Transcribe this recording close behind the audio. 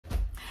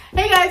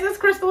Hey guys, it's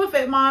Crystal, the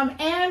Fit Mom,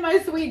 and my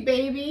sweet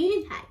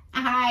baby.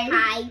 Hi.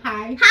 Hi.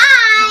 Hi. Hi.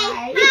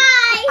 Hi.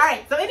 Hi. All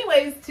right, so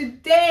anyways,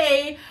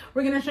 today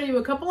we're going to show you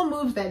a couple of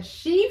moves that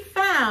she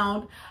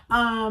found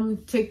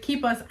to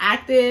keep us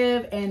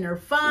active, and they're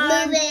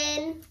fun.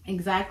 Moving.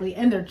 Exactly,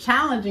 and they're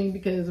challenging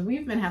because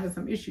we've been having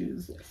some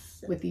issues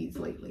with these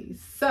lately.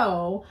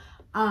 So,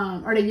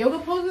 are they yoga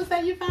poses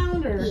that you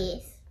found? Or?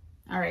 Yes.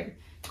 All right,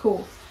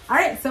 cool. All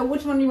right, so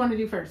which one do you want to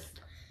do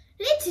first?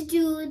 Let's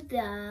do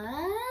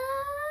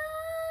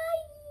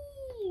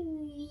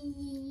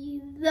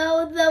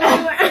the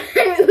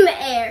one in the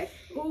air.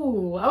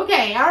 Ooh,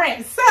 okay, all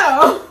right,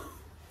 so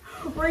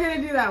we're going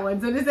to do that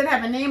one. So does it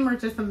have a name or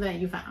just something that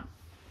you found?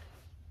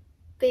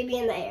 Baby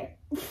in the air.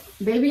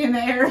 Baby in the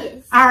air?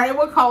 Yes. All right,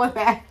 we'll call it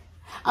that.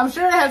 I'm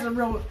sure it has a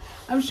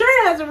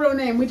real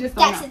name. We just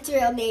don't know. That's its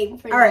real name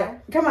for All now. right,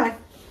 come on.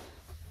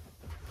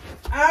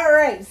 All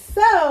right,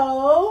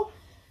 so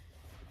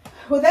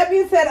with that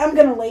being said, I'm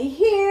going to lay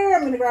here.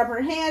 I'm going to grab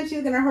her hand.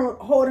 She's going to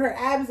hold her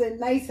abs in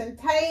nice and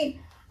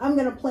tight. I'm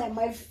going to plant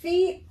my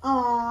feet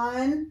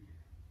on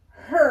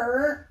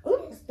her.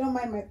 Oops, don't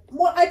mind my...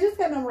 Well, I just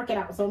got done working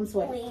out, so I'm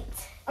sweating. Wait.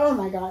 Oh,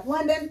 my God.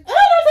 London. Oh,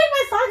 don't take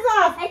my socks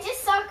off. I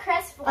just saw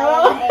Crest fly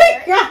Oh, in the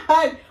air. my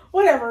God.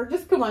 Whatever.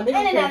 Just come on. They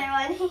don't And care.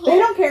 another one. They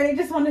don't care. They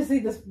just want to see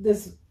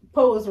this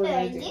pose we're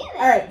going to do.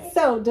 All right.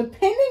 So,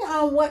 depending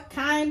on what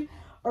kind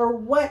or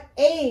what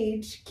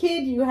age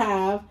kid you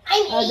have,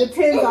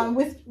 depends on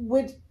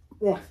which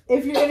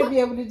if you're going to be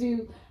able to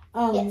do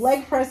Yes.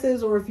 leg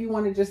presses or if you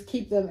want to just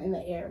keep them in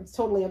the air. It's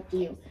totally up to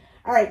you.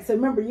 All right. So,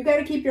 remember, you got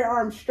to keep your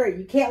arms straight.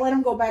 You can't let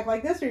them go back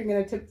like this or you're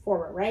going to tip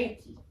forward,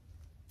 right?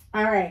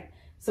 All right.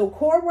 So,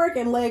 core work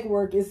and leg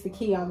work is the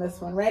key on this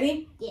one.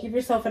 Ready? Yeah. Give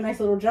yourself a nice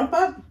little jump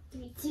up.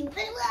 3, 2,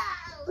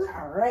 1.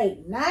 All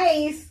right,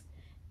 nice.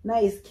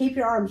 Nice. Keep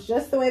your arms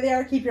just the way they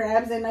are. Keep your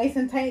abs in nice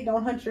and tight.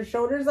 Don't hunch your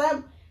shoulders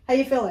up. How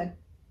you feeling?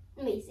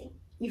 Amazing.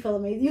 You feel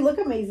amazing. You look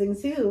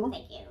amazing too.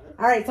 Thank you.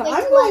 All right, so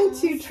I'm going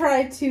to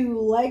try to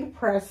leg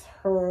press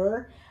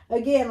her.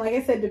 Again, like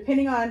I said,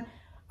 depending on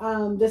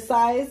the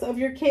size of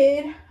your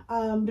kid,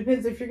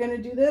 depends if you're going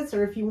to do this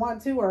or if you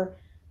want to or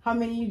how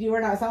many you do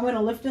or not. So I'm going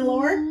to lift and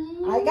lower.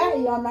 I got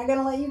you. I'm not going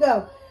to let you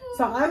go.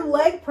 So I'm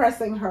leg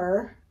pressing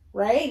her,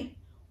 right?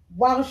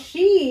 While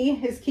she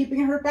is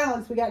keeping her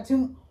balance. We got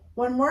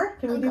one more.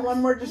 Can we do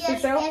one more just to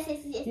show?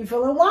 Yes. You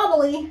feeling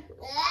wobbly?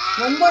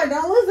 One more.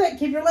 Don't lose it.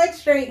 Keep your legs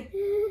straight.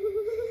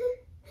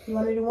 You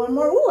want to do one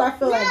more? Ooh, I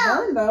feel that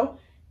burn though.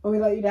 When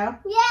we let you down?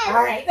 Yes.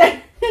 All right.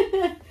 Oh,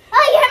 you have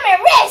my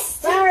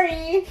wrist.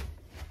 Sorry.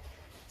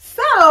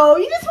 So,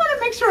 you just want to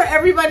make sure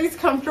everybody's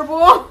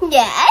comfortable.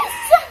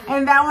 Yes.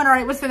 And that one, all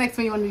right, what's the next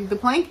one you want to do? The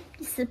plank?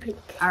 It's the pink.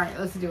 All right,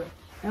 let's do it.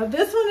 Now,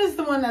 this one is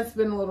the one that's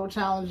been a little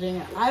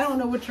challenging. I don't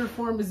know what your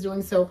form is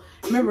doing. So,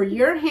 remember,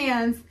 your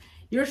hands,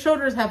 your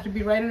shoulders have to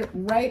be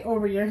right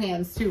over your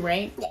hands too,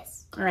 right?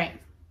 Yes. All right,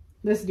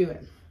 let's do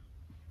it.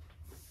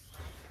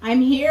 I'm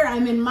here.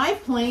 I'm in my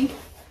plank.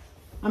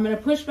 I'm going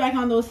to push back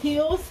on those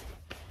heels.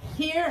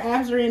 Here,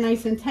 abs are in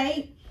nice and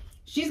tight.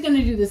 She's going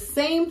to do the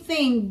same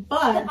thing,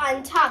 but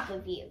on top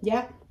of you.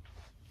 Yep.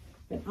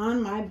 But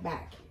on my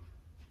back.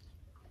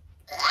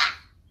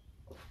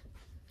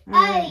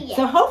 Right. Yeah.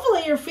 So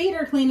hopefully your feet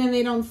are clean and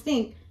they don't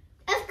stink.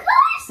 Of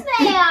course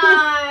they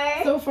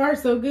are. So far,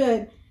 so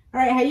good. All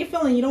right, how you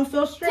feeling? You don't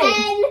feel straight?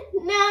 10,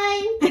 9,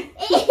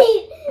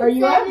 8. Are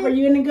you 7, up? Are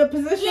you in a good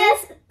position?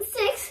 Yes.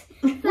 6,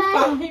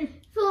 5,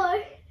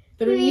 4,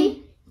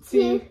 3,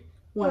 2,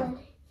 1.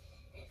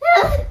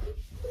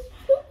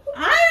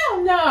 I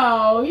don't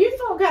know. You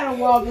feel kind of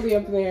wobbly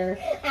up there.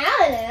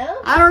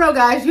 I don't know,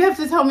 guys. You have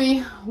to tell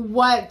me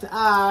what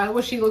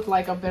she looked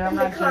like up there. I'm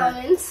not sure.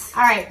 Comments.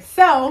 All right,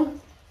 so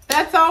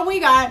that's all we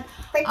got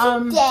For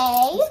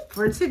today.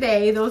 For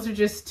today, those are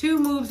just 2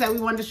 moves that we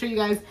wanted to show you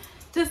guys.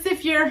 Just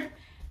if you're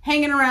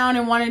hanging around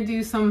and want to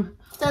do some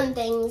fun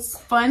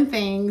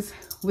things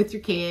with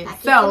your kids.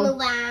 So,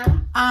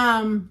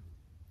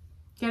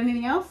 got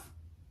anything else?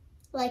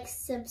 Like,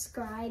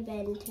 subscribe,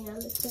 and turn on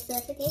the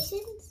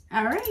notifications.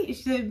 All right, you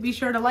should be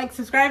sure to like,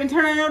 subscribe, and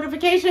turn on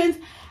notifications.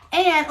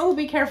 And oh,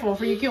 be careful,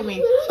 for you kill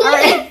me.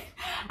 All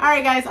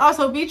right, guys.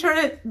 Also, be sure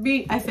to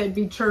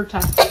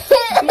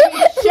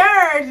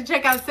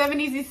check out 7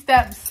 Easy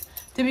Steps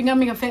to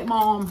Becoming a Fit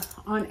Mom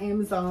on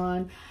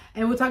Amazon.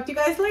 And we'll talk to you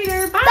guys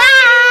later. Bye.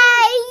 Bye.